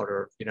been out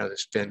or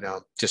there's been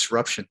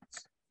disruption.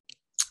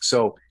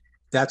 So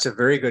that's a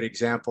very good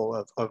example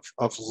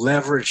of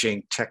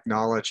leveraging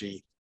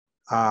technology,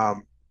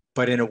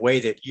 but in a way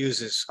that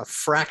uses a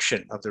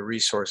fraction of the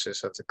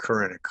resources of the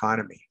current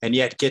economy and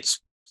yet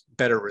gets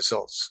better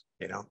results,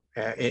 in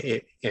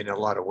a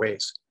lot of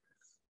ways.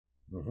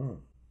 Mm-hmm.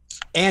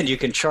 And you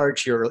can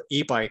charge your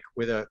e-bike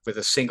with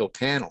a single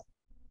panel,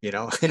 in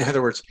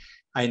other words,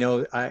 I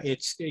know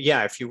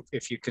if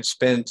you can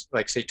spend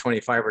like say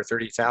 25 or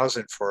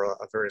 30,000 for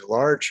a very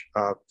large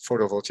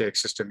photovoltaic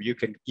system, you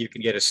can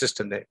get a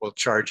system that will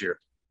charge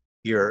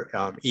your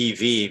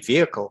EV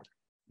vehicle.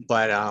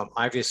 But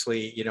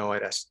obviously,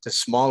 the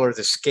smaller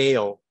the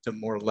scale, the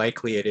more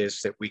likely it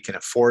is that we can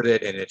afford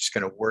it and it's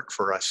going to work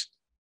for us.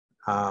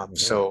 Mm-hmm.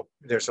 So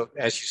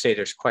as you say,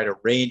 there's quite a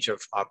range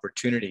of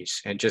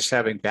opportunities, and just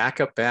having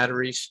backup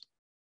batteries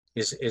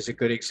is a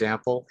good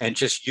example, and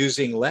just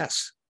using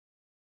less.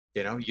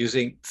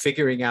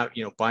 Figuring out,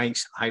 buying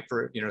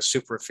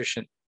super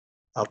efficient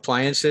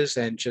appliances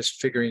and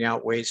just figuring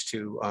out ways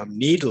to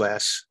need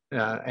less,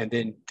 and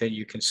then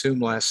you consume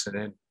less, and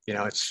then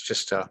it's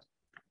just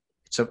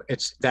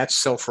that's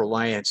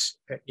self-reliance.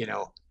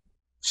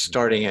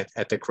 Starting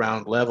at the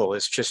ground level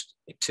is just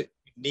to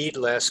need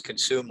less,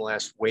 consume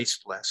less,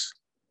 waste less.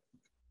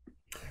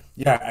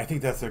 Yeah, I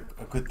think that's a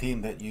good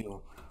theme that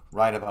you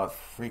write about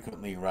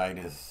frequently. Right?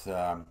 Is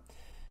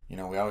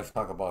we always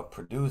talk about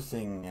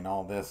producing and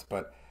all this,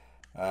 but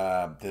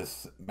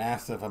this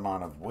massive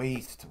amount of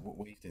waste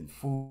in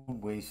food,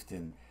 waste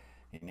in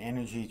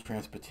energy,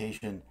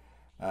 transportation.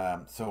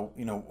 So,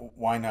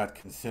 why not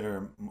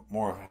consider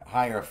more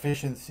higher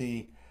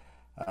efficiency,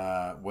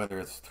 whether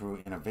it's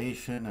through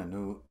innovation, a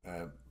new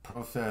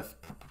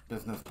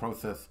business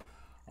process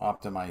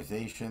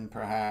optimization,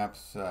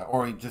 perhaps,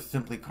 or just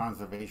simply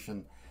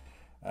conservation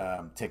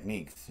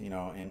techniques,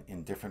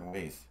 in different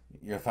ways.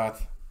 Your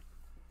thoughts?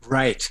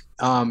 Right.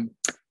 And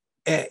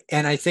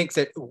I think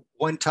that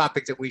one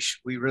topic that we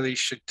really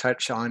should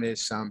touch on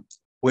is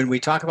when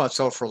we talk about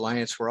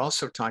self-reliance, we're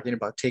also talking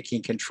about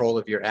taking control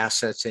of your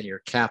assets and your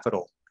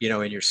capital,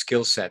 and your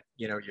skill set,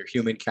 your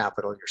human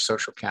capital, your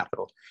social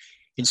capital,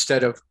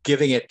 instead of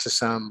giving it to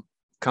some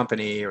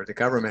company or the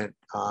government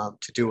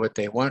to do what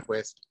they want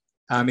with.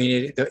 I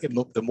mean,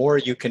 the more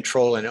you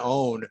control and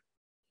own,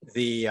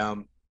 the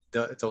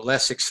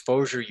less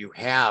exposure you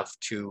have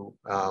to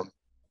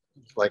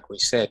like we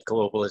said,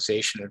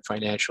 globalization and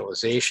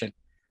financialization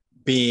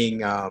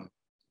being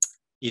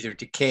either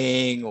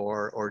decaying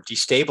or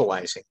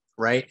destabilizing,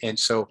 right? And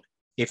so,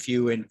 if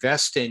you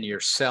invest in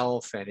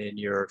yourself and in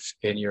your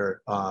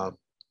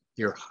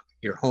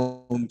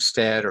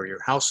homestead or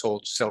your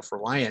household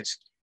self-reliance,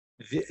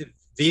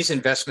 these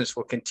investments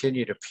will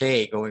continue to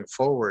pay going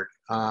forward,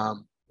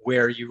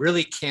 where you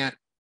really can't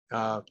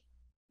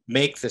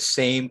make the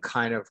same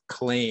kind of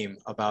claim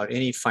about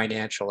any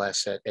financial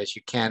asset as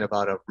you can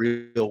about a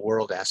real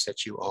world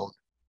asset you own.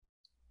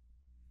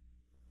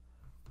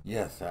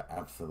 Yes,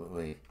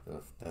 absolutely.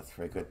 That's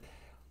very good.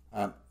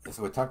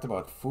 So we talked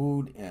about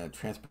food,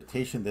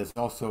 transportation. There's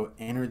also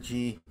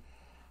energy.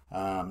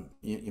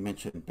 You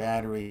mentioned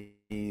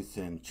batteries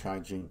and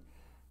charging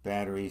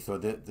batteries. So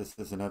this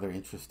is another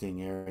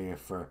interesting area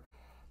for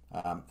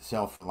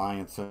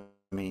self-reliance. I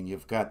mean,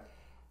 you've got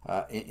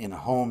in a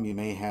home, you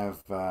may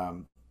have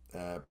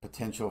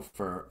potential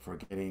for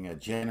getting a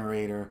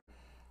generator.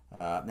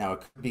 Now,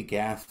 it could be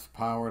gas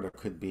powered, or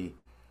could be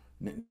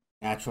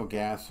natural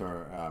gas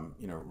or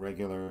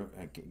regular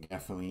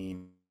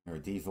gasoline or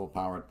diesel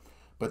powered.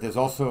 But there's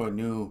also a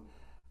new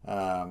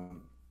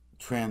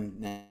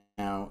trend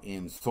now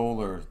in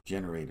solar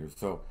generators.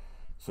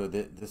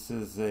 This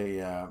is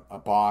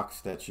a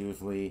box that's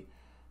usually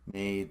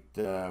made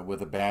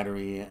with a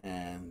battery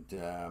and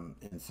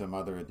some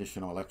other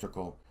additional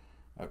electrical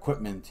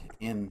equipment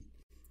in,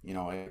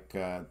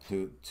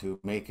 to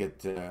make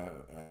it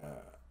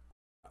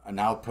an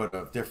output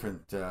of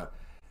different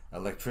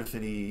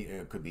electricity.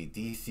 It could be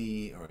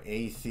DC or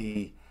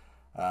AC.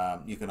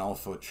 You can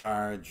also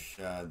charge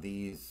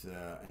these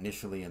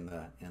initially in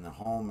the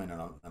home in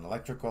an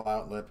electrical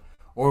outlet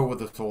or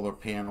with a solar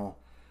panel.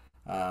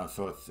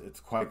 So it's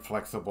quite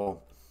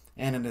flexible,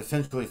 and it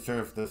essentially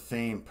serves the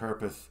same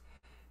purpose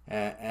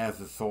as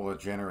a solar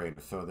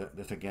generator. So that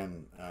this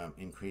again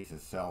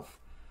increases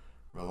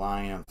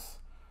self-reliance.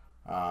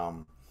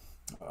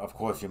 Of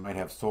course, you might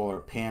have solar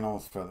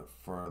panels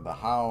for the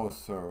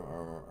house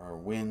or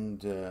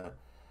wind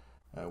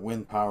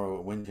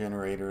power, wind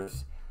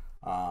generators.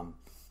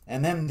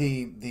 And then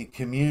the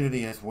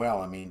community as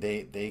well. I mean,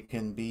 they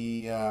can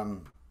be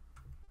on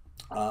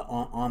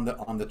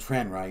the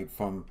trend, right,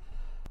 from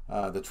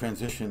the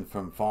transition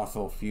from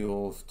fossil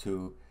fuels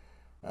to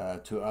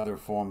other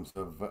forms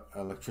of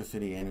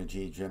electricity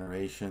energy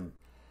generation,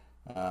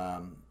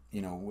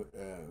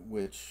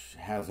 which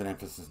has an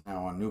emphasis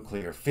now on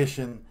nuclear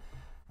fission,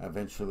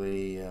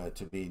 eventually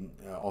to be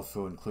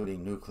also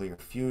including nuclear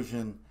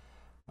fusion,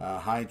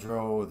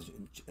 hydro,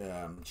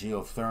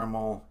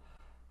 geothermal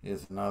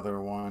is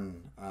another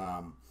one.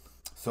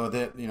 So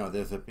that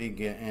there's a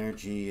big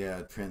energy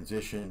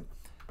transition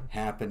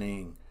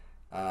happening,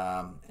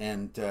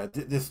 and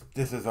this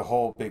is a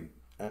whole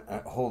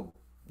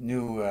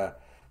new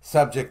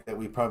subject that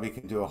we probably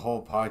can do a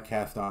whole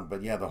podcast on.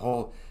 But yeah, the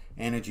whole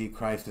energy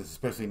crisis,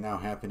 especially now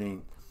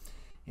happening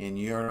in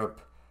Europe,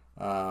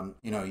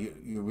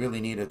 you really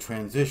need a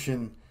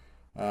transition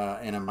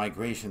and a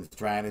migration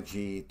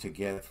strategy to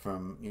get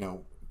from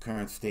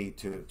current state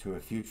to a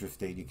future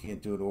state. You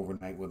can't do it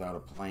overnight without a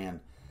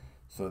plan.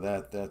 So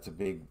that's a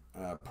big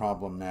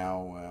problem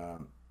now,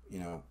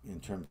 in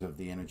terms of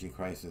the energy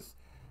crisis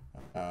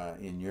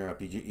in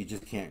Europe. You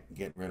just can't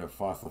get rid of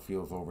fossil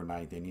fuels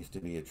overnight. There needs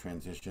to be a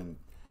transition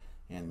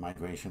and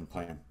migration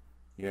plan.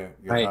 Your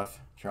Right. thoughts,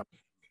 Charles?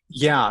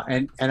 Yeah,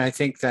 and I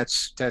think that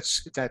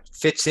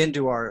fits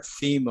into our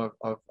theme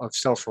of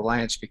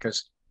self-reliance,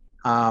 because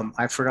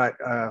I forgot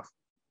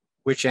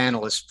which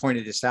analyst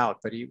pointed this out,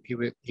 but he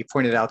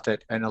pointed out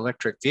that an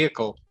electric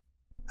vehicle,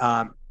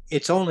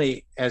 it's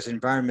only as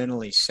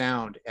environmentally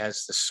sound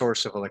as the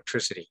source of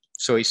electricity.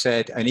 So he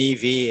said an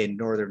EV in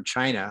northern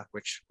China,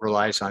 which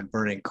relies on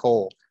burning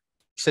coal,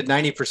 he said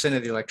 90%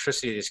 of the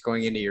electricity that's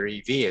going into your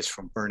EV is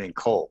from burning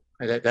coal.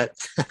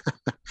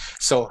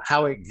 So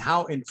how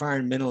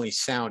environmentally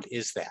sound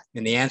is that?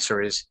 And the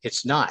answer is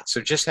it's not.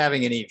 So just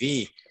having an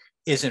EV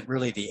isn't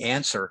really the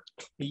answer.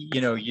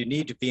 You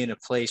need to be in a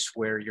place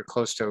where you're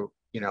close to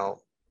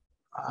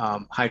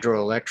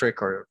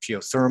hydroelectric or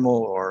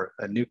geothermal or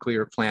a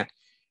nuclear plant.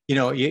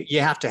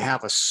 You have to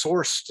have a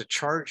source to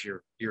charge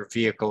your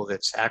vehicle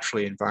that's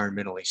actually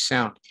environmentally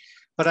sound.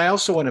 But I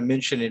also want to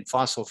mention in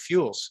fossil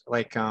fuels,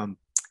 like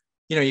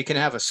you can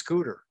have a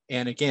scooter.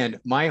 And again,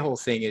 my whole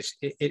thing is,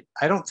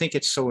 I don't think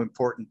it's so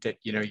important that,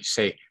 you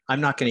say, I'm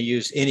not going to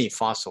use any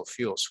fossil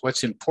fuels.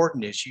 What's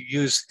important is you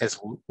use as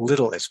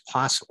little as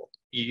possible.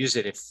 You use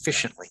it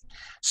efficiently.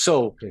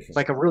 So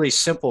like a really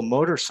simple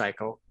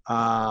motorcycle,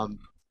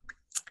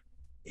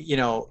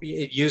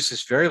 it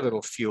uses very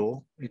little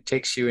fuel. It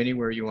takes you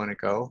anywhere you want to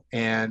go.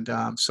 And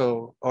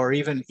or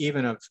even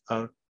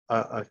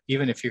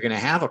if you're going to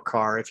have a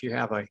car, if you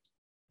have a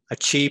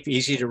cheap,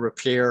 easy to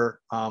repair,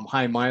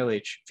 high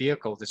mileage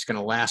vehicle that's going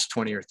to last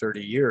 20 or 30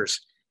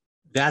 years,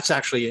 that's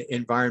actually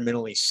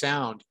environmentally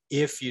sound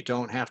if you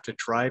don't have to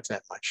drive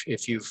that much.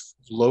 If you've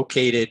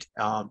located,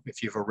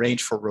 if you've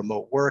arranged for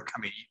remote work,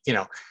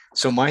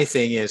 so my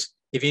thing is,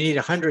 if you need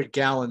 100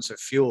 gallons of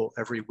fuel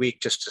every week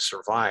just to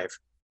survive,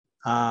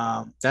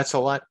 that's a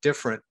lot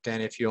different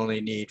than if you only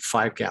need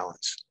 5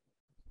 gallons,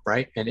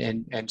 right?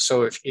 And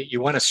so if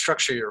you want to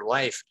structure your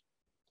life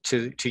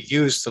to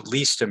use the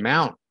least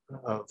amount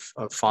of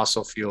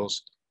fossil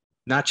fuels,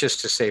 not just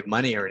to save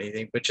money or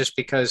anything, but just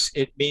because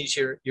it means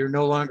you're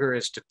no longer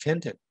as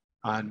dependent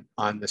on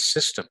the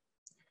system.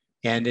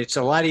 And it's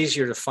a lot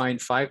easier to find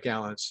 5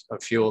 gallons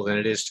of fuel than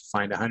it is to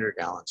find 100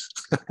 gallons.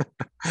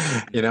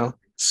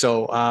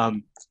 So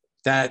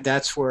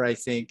that's where I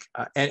think,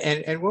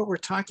 and what we're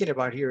talking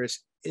about here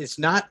is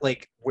not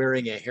like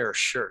wearing a hair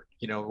shirt.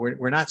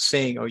 We're not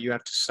saying, oh, you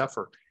have to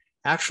suffer.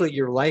 Actually,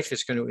 your life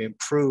is going to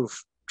improve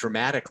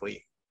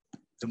dramatically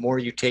the more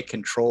you take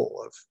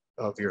control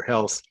of your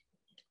health,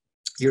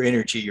 your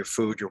energy, your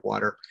food, your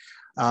water,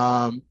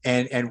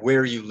 and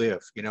where you live,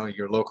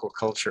 your local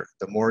culture.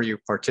 The more you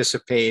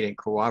participate and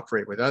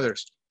cooperate with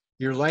others,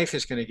 your life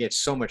is going to get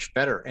so much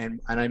better. And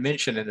I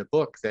mentioned in the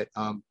book that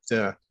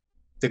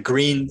the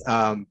green,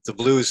 the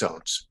blue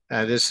zones.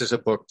 This is a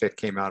book that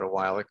came out a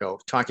while ago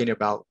talking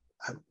about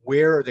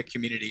where are the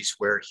communities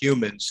where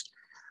humans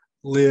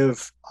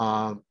live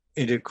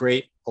into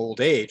great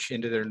old age,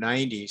 into their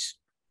 90s,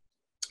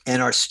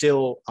 and are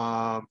still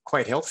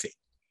quite healthy.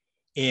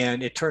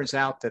 And it turns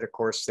out that, of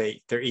course,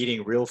 they're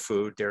eating real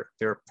food.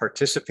 They're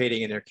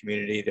participating in their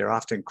community. They're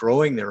often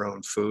growing their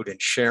own food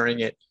and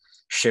sharing it,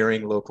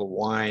 sharing local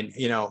wine.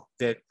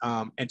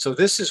 And so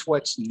this is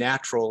what's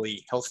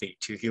naturally healthy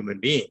to human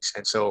beings.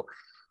 And so,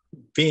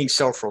 being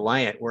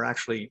self-reliant, we're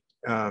actually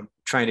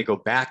trying to go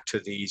back to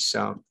these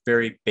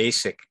very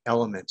basic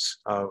elements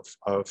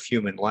of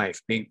human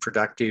life: being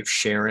productive,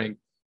 sharing,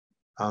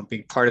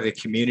 being part of the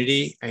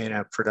community in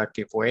a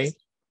productive way,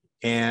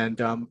 and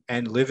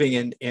living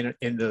in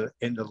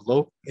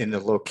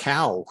the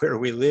locale where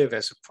we live,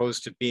 as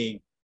opposed to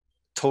being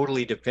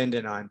totally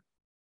dependent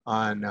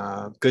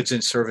on goods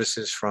and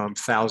services from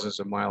thousands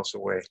of miles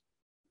away.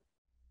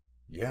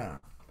 Yeah.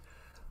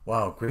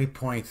 Wow, great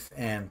points.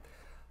 And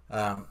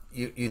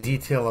you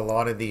detail a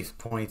lot of these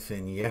points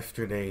in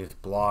yesterday's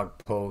blog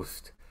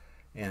post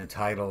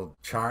entitled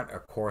 "Chart a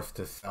Course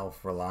to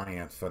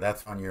Self-Reliance." So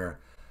that's on your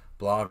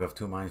blog of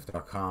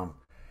twominds.com.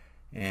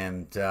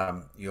 And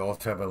you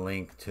also have a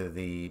link to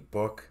the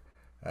book,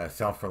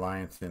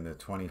 Self-Reliance in the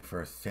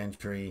 21st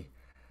Century.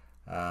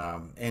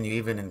 And you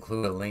even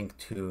include a link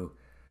to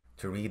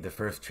read the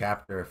first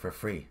chapter for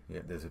free.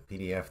 There's a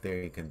PDF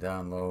there you can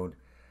download.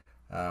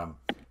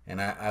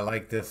 And I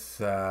like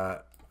this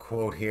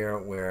quote here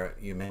where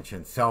you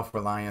mentioned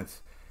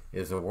self-reliance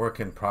is a work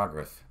in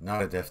progress,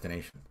 not a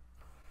destination.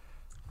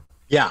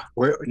 Yeah,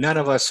 none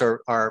of us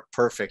are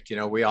perfect.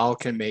 We all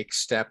can make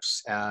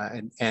steps,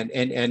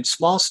 and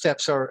small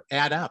steps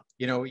add up.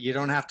 You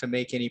don't have to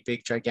make any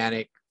big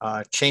gigantic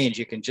change.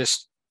 You can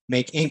just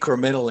make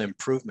incremental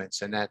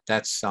improvements, and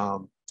that's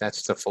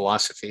the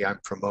philosophy I'm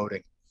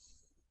promoting.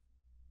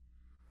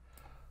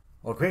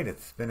 Well, great.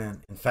 It's been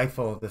an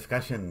insightful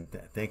discussion.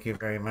 Thank you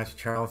very much,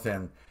 Charles.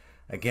 And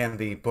again,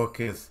 the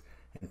book is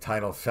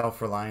entitled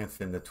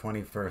Self-Reliance in the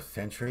 21st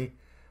Century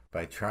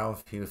by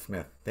Charles Hugh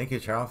Smith. Thank you,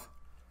 Charles.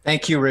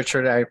 Thank you,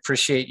 Richard. I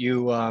appreciate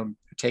you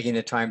taking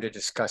the time to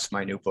discuss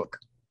my new book.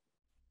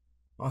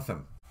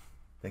 Awesome.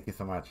 Thank you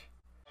so much.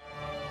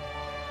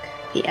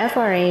 The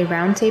FRA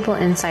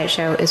Roundtable Insight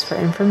Show is for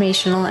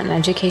informational and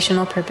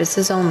educational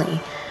purposes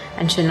only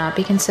and should not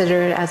be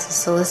considered as a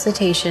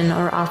solicitation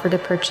or offer to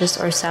purchase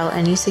or sell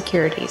any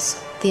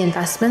securities. The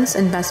investments,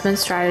 investment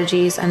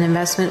strategies, and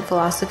investment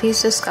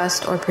philosophies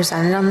discussed or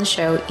presented on the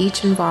show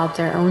each involve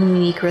their own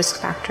unique risk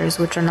factors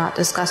which are not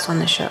discussed on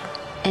the show.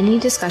 Any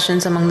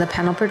discussions among the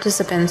panel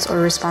participants or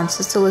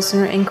responses to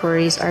listener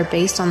inquiries are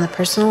based on the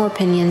personal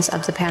opinions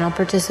of the panel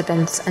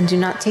participants and do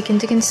not take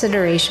into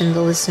consideration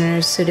the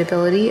listener's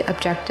suitability,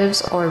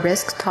 objectives, or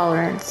risk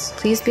tolerance.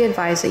 Please be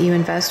advised that you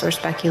invest or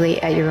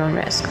speculate at your own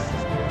risk.